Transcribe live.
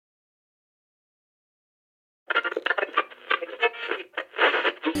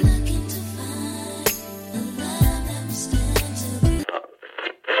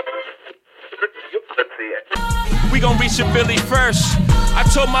Keisha Billy first. I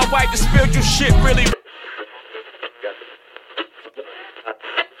told my wife the spiritual shit really.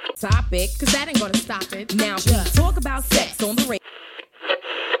 Topic, cause that ain't gonna stop it. Now we talk about sex on the radio.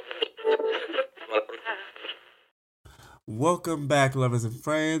 Welcome back, lovers and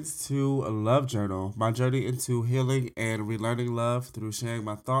friends, to Love Journal, my journey into healing and relearning love through sharing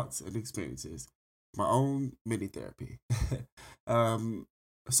my thoughts and experiences. My own mini therapy.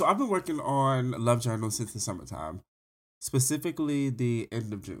 So I've been working on Love Journal since the summertime, specifically the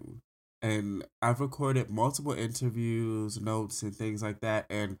end of June. And I've recorded multiple interviews, notes, and things like that.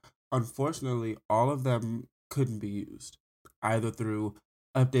 And unfortunately, all of them couldn't be used, either through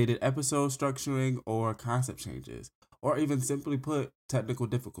updated episode structuring or concept changes, or even simply put, technical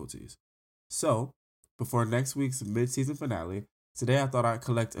difficulties. So, before next week's mid-season finale, today I thought I'd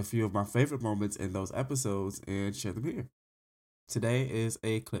collect a few of my favorite moments in those episodes and share them here. Today is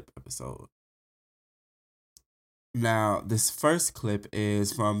a clip episode. Now, this first clip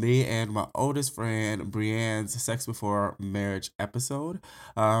is from me and my oldest friend, Brianne's Sex Before Marriage episode.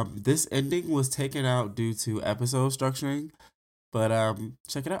 This ending was taken out due to episode structuring, but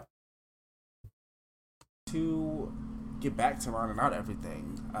check it out. To get back to rounding out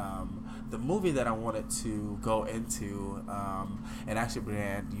everything, the movie that I wanted to go into, and actually,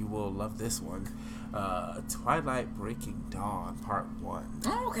 Brianne, you will love this one, Twilight Breaking Dawn, Part 1.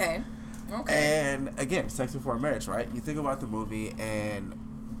 Oh, okay. And again, Sex Before Marriage, right? You think about the movie and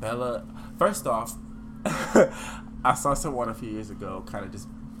Bella. First off, I saw someone a few years ago kind of just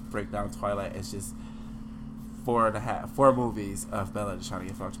break down Twilight as just 4 movies of Bella just trying to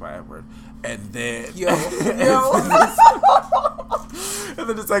get fucked by Edward, and then yo, and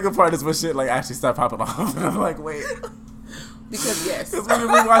then the second part is when shit like actually start popping off, and I'm like, wait, because yes, because when you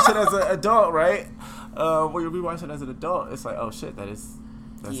rewatch it as an adult, right? When you rewatch it as an adult, it's like, oh shit, that's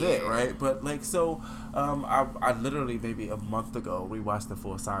it, right? But like, so I literally maybe a month ago rewatched the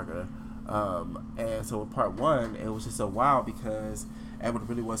full saga, and so with Part 1, it was just so wild because Edward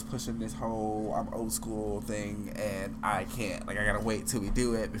really was pushing this whole I'm old school thing, and I can't, like, I gotta wait till we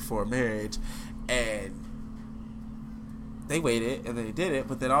do it before marriage, and they waited and then they did it,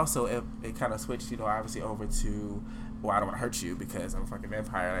 but then also it kind of switched, obviously over to, well, I don't want to hurt you because I'm a fucking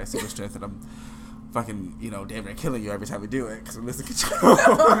vampire and I have super strength and I'm fucking, damn near killing you every time we do it because I'm losing control.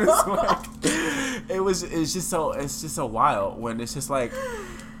 It's just so wild when it's just like,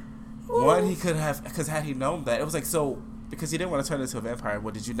 one, he could have, because had he known that, it was like, so, because he didn't want to turn into a vampire,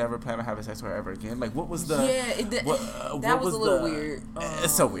 what, did you never plan on having sex with her ever again? Like, what was the... Yeah, that was a little weird.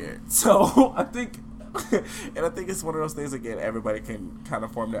 It's so weird. So, I think it's one of those things, again, everybody can kind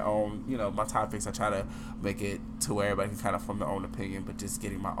of form their own, my topics, I try to make it to where everybody can kind of form their own opinion, but just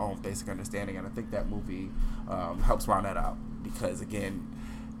getting my own basic understanding, and I think that movie helps round that out, because, again,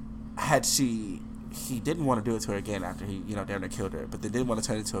 he didn't want to do it to her again after he, damn near killed her, but they didn't want to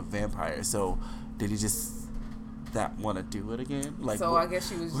turn into a vampire, so did he just not want to do it again? Like, so I guess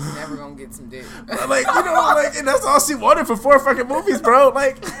she was just never gonna get some dick. Like, and that's all she wanted for 4 fucking movies, bro.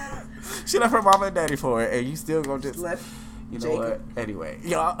 Like, she left her mama and daddy for it, and you still gonna just left. Jacob. What? Anyway,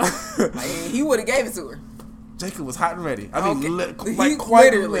 y'all. He would have gave it to her. Jacob was hot and ready. I mean,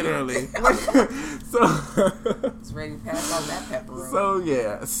 quite literally. So was ready to pass on that pepperoni. So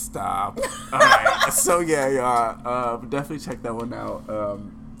yeah, stop. All right. So yeah, y'all. Definitely check that one out.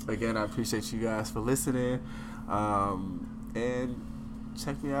 Again, I appreciate you guys for listening. And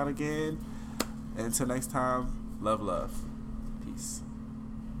check me out again. Until next time, love. Peace.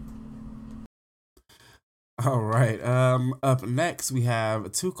 All right. Up next, we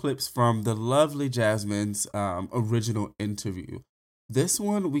have 2 clips from the lovely Jasmine's original interview. This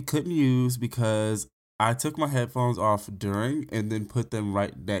one we couldn't use because I took my headphones off during and then put them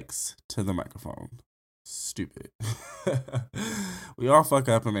right next to the microphone. Stupid. We all fuck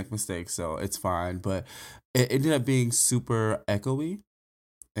up and make mistakes, so it's fine. But it ended up being super echoey,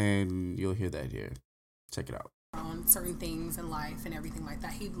 and you'll hear that here. Check it out. On certain things in life and everything like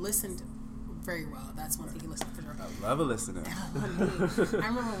that. He listened very well. That's one thing he listened for sure. I love a listener. I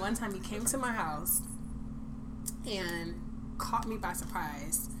remember one time he came to my house and caught me by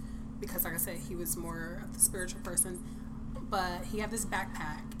surprise because, like I said, he was more of the spiritual person. But he had this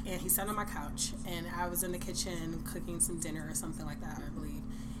backpack and he sat on my couch and I was in the kitchen cooking some dinner or something like that, I believe.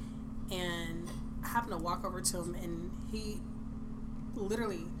 And I happened to walk over to him and he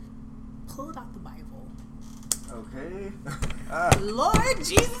literally pulled out the Bible. Okay. Lord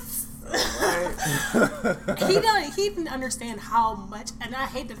Jesus. He didn't understand how much, and I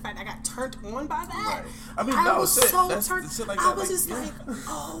hate the fact I got turned on by that. Right. I mean, I was so turned. Shit like I that, was just yeah. like,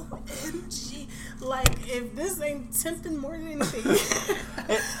 OMG. Like, if this ain't tempting more than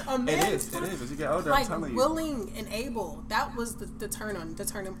anything, a man It is. As you get older, like I'm telling you. willing and able. That was the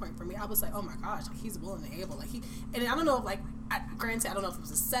turning point for me. I was like, oh my gosh, like, he's willing and able. Like and I don't know if granted, I don't know if it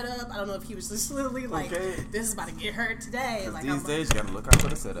was a setup. I don't know if he was just literally like, this is about to get hurt today. Like these days, you gotta look out for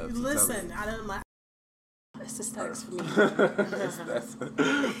the setup. Listen, I don't like. It's aesthetics for me. That's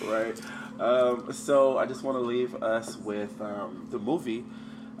right. So I just want to leave us with the movie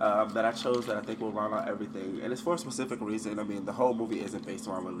that I chose that I think will round out everything, and it's for a specific reason. I mean, the whole movie isn't based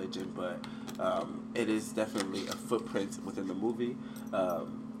on religion, but it is definitely a footprint within the movie.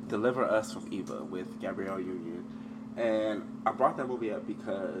 Deliver Us from Eva with Gabrielle Union, and I brought that movie up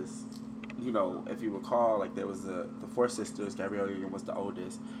because, you know, if you recall, like there was the four sisters. Gabrielle Union was the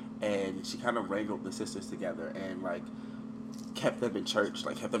oldest, and she kind of wrangled the sisters together and like kept them in church,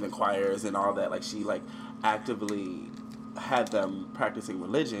 like kept them in choirs and all that. Like she like actively had them practicing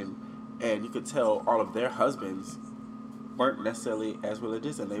religion, and you could tell all of their husbands weren't necessarily as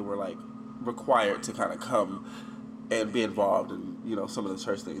religious, and they were like required to kind of come and be involved in, you know, some of the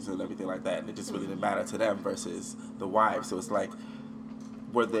church things and everything like that, and it just really didn't matter to them versus the wives. So it's like,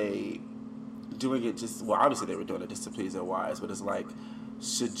 were they doing it just, well, obviously they were doing it just to please their wives, but it's like,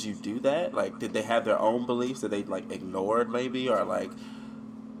 should you do that? Like, did they have their own beliefs that they like ignored maybe, or like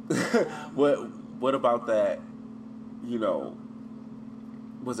what about that, you know,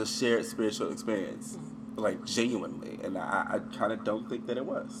 was a shared spiritual experience, like genuinely? And I kind of don't think that it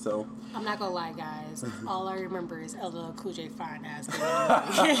was. So I'm not gonna lie, guys. All I remember is LL Cool J fine ass. I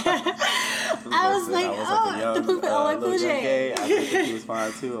was like, the movie LL Cool J. I think he was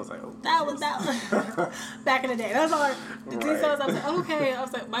fine too. I was like, oh, that was back in the day. That was all. The Right. details. I was like, okay. I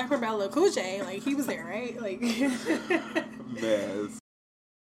was like, I remember LL Cool J. Like he was there, right? Like, man.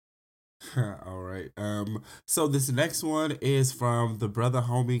 All right. So this next one is from the Brother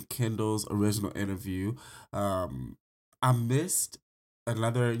Homie Kendall's original interview. I missed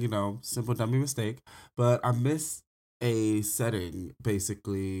another, you know, simple dummy mistake, but I missed a setting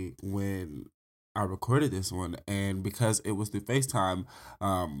basically when I recorded this one, and because it was through FaceTime,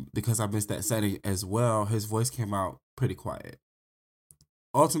 because I missed that setting as well, his voice came out pretty quiet.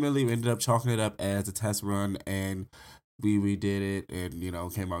 Ultimately, we ended up chalking it up as a test run, and we redid it, and, you know,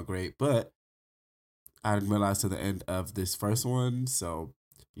 came out great. But I didn't realize to the end of this first one, so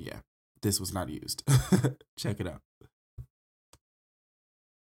yeah, this was not used. Check it out.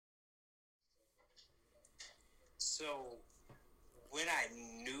 So when I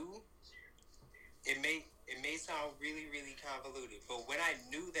knew, it may sound really, really convoluted, but when I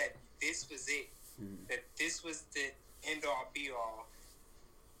knew that this was it, that this was the end all be all,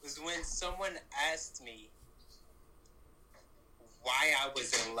 was when someone asked me why I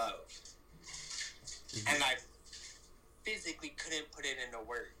was in love. And I physically couldn't put it into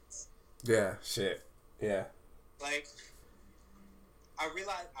words. Yeah, shit. Yeah. Like, I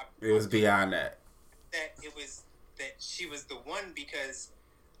realized It was beyond that. that she was the one because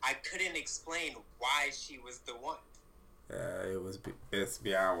I couldn't explain why she was the one. Yeah, it's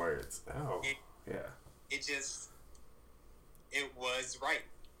beyond words. Oh, yeah. It was right.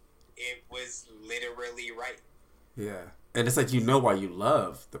 It was literally right. Yeah. And it's like, you know why you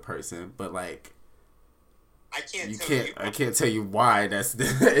love the person, but like, I can't tell you why. That's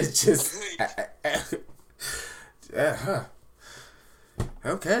it's just yeah. Huh.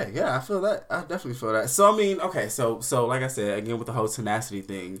 Okay, yeah, I feel that. I definitely feel that. So I mean, okay, so like I said, again with the whole tenacity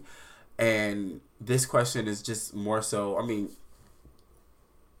thing, and this question is just more so. I mean,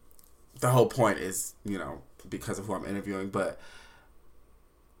 the whole point is, you know, because of who I'm interviewing, but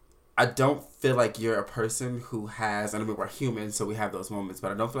I don't feel like you're a person who has, I mean, we're human, so we have those moments,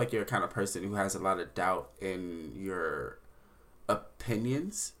 but I don't feel like you're a kind of person who has a lot of doubt in your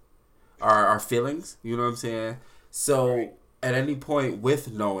opinions or feelings, you know what I'm saying? So, right. At any point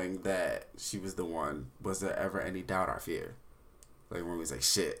with knowing that she was the one, was there ever any doubt or fear? Like, when we was like,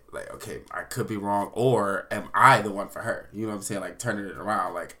 shit, like, okay, I could be wrong, or am I the one for her? You know what I'm saying? Like, turning it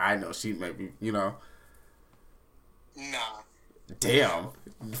around, like, I know she may be, you know? Nah. Damn.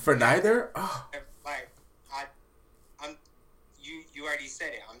 For neither? Oh. Like, you already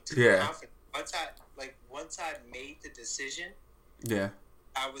said it. I'm too confident. Once I made the decision, I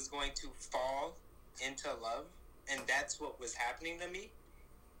was going to fall into love, and that's what was happening to me.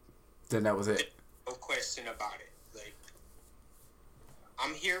 Then that was it. No question about it. Like,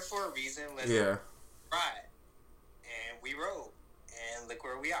 I'm here for a reason. Let's ride. And we rode. And look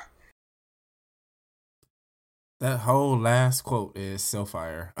where we are. That whole last quote is so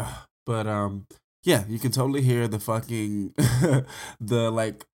fire. But, yeah, you can totally hear the fucking, the,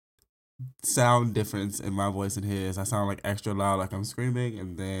 like, sound difference in my voice and his. I sound, like, extra loud, like I'm screaming,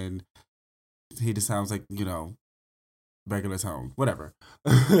 and then he just sounds like, regular tone. Whatever.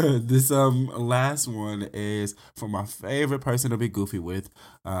 This last one is from my favorite person to be goofy with,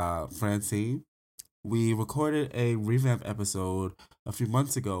 Francine. We recorded a revamp episode a few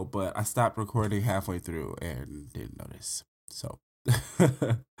months ago, but I stopped recording halfway through and didn't notice. So,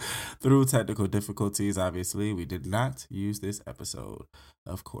 through technical difficulties, obviously, we did not use this episode,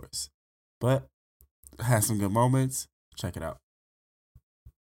 of course. But had some good moments. Check it out.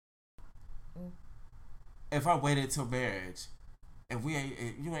 If I waited till marriage and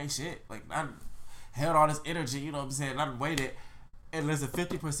you ain't shit, like I held all this energy, you know what I'm saying? I waited, and there's a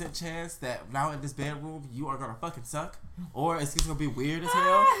 50% chance that now in this bedroom you are gonna fucking suck, or it's just gonna be weird as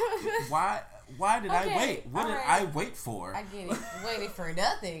hell. Why did I wait? What did I wait for? I get it. Waited for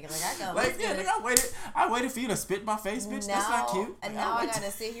nothing. Like I got nigga, I waited for you to spit in my face, bitch. That's not cute. And now I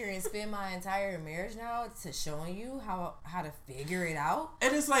gotta sit here and spend my entire marriage now to showing you how to figure it out.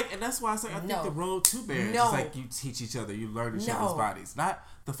 And it's like, and that's why I say I think the road to marriage is like you teach each other, you learn each other's bodies, not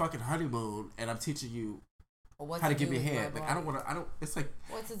the fucking honeymoon. And I'm teaching you how to give me a hand. Like I don't. It's like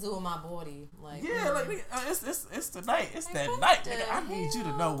what to do with my body. Like it's tonight. It's that night. Nigga, I need you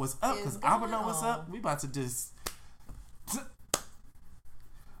to know what's up because I'm gonna know what's up. We about to just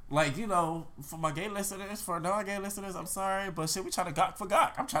like for my gay listeners, for non-gay listeners, I'm sorry, but shit, we trying to gawk for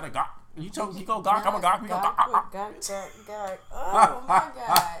gawk. I'm trying to gawk. You go gawk. I'm a gawk. We go gawk. Gawk. Oh my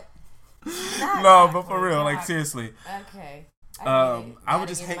god. No, but for real, like seriously. Okay. I would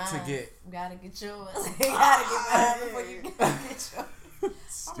just hate to get. Gotta get yours. You gotta get mine before you get yours.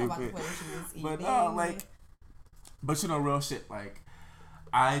 Stupid. I'm about to play with you this evening. But no, but real shit. Like,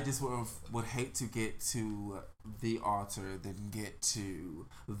 I just would hate to get to the altar, then get to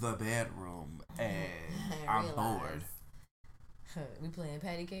the bedroom, and I'm bored. We playing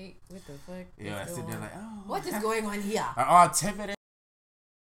patty cake? What the fuck? Yeah, I sit there like, oh, what is going on here? 10 minutes.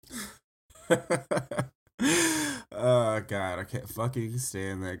 Oh God, I can't fucking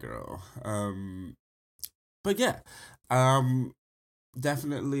stand that girl. But yeah,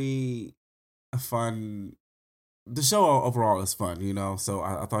 definitely a fun. The show overall is fun, So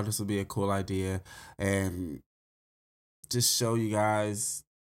I thought this would be a cool idea and just show you guys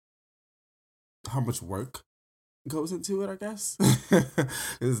how much work goes into it. I guess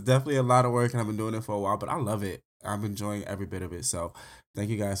it's definitely a lot of work, and I've been doing it for a while, but I love it. I'm enjoying every bit of it. So thank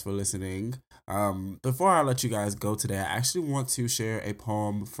you guys for listening. Before I let you guys go today, I actually want to share a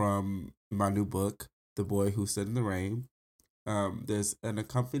poem from my new book, The Boy Who Stood in the Rain. There's an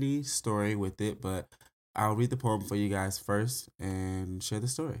accompanying story with it, but I'll read the poem for you guys first and share the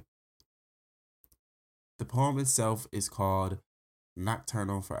story. The poem itself is called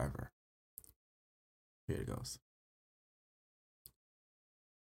Nocturnal Forever. Here it goes.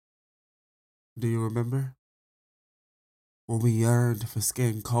 Do you remember? When we yearned for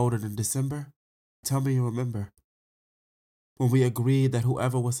skin colder than December? Tell me you remember. When we agreed that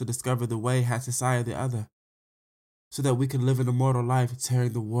whoever was to discover the way had to sire the other, so that we could live an immortal life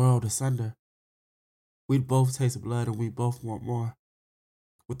tearing the world asunder. We'd both taste blood and we both want more.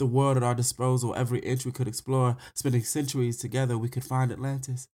 With the world at our disposal, every inch we could explore, spending centuries together, we could find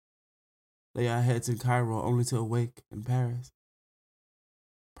Atlantis. Lay our heads in Cairo only to awake in Paris.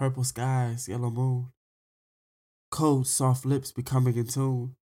 Purple skies, yellow moon. Cold, soft lips becoming in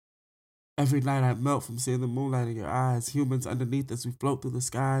tune. Every night I'd melt from seeing the moonlight in your eyes. Humans underneath us, we float through the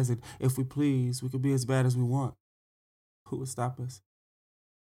skies, and if we please, we could be as bad as we want. Who would stop us?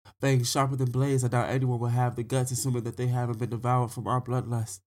 Fangs sharper than blades, I doubt anyone will have the guts, assuming that they haven't been devoured from our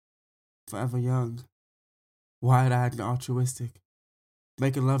bloodlust. Forever young, wide-eyed and altruistic.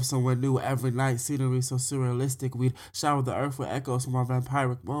 Making love somewhere new every night, scenery so surrealistic, we'd shower the earth with echoes from our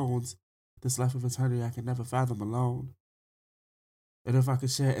vampiric moans. This life of eternity I can never fathom alone. And if I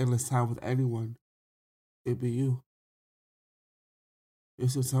could share endless time with anyone, it'd be you. You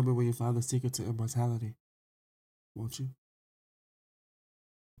should tell me when you find the secret to immortality, won't you?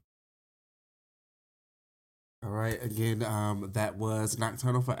 All right, again, that was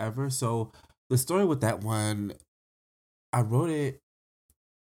Nocturnal Forever. So the story with that one, I wrote it.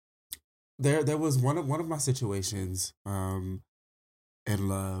 There was one of my situations in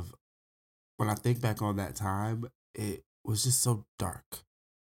love. When I think back on that time, it was just so dark,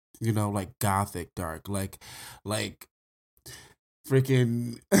 like gothic dark, like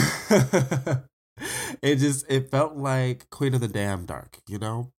freaking. it felt like Queen of the Damned dark,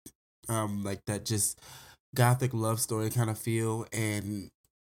 like that just gothic love story kind of feel. And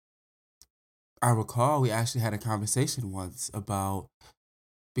I recall we actually had a conversation once about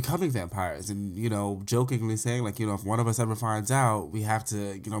becoming vampires and, jokingly saying like, if one of us ever finds out, we have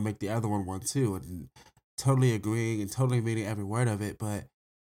to, make the other one too, and totally agreeing and totally meaning every word of it. But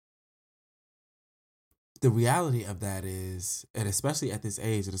the reality of that is, and especially at this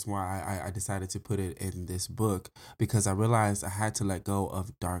age, and it's why I decided to put it in this book, because I realized I had to let go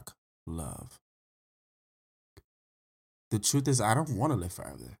of dark love. The truth is, I don't want to live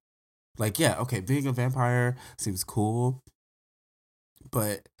forever. Like, yeah, okay, being a vampire seems cool,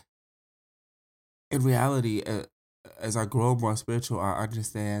 but in reality, as I grow more spiritual, I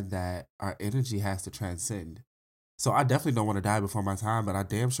understand that our energy has to transcend. So I definitely don't want to die before my time, but I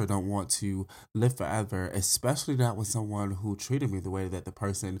damn sure don't want to live forever, especially not with someone who treated me the way that the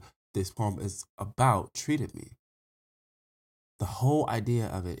person this poem is about treated me. The whole idea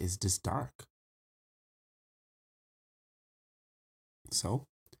of it is just dark. So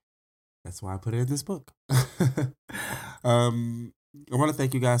that's why I put it in this book. I want to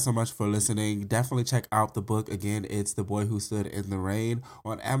thank you guys so much for listening. Definitely check out the book. Again, it's The Boy Who Stood in the Rain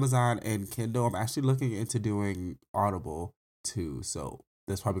on Amazon and Kindle. I'm actually looking into doing Audible too, so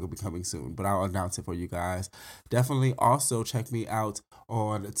that's probably going to be coming soon, but I'll announce it for you guys. Definitely also check me out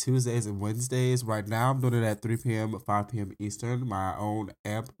on Tuesdays and Wednesdays. Right now, I'm doing it at 3 p.m., 5 p.m. Eastern, my own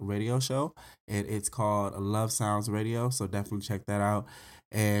AMP radio show, and it's called Love Sounds Radio, so definitely check that out.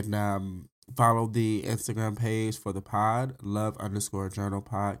 And follow the Instagram page for the pod, Love_Journal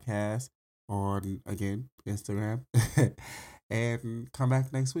Podcast, on, again, Instagram. And come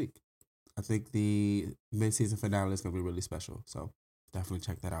back next week. I think the mid-season finale is going to be really special, so definitely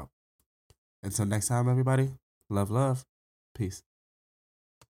check that out. Until next time, everybody, love. Peace.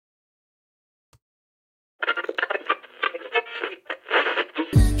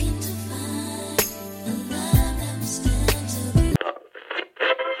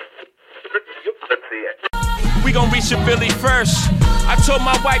 We gon' reach a Billy first. I told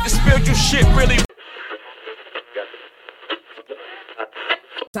my wife the spiritual shit really.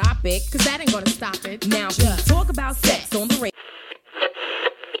 Topic, cause that ain't gonna stop it. Now, we talk about sex on the radio.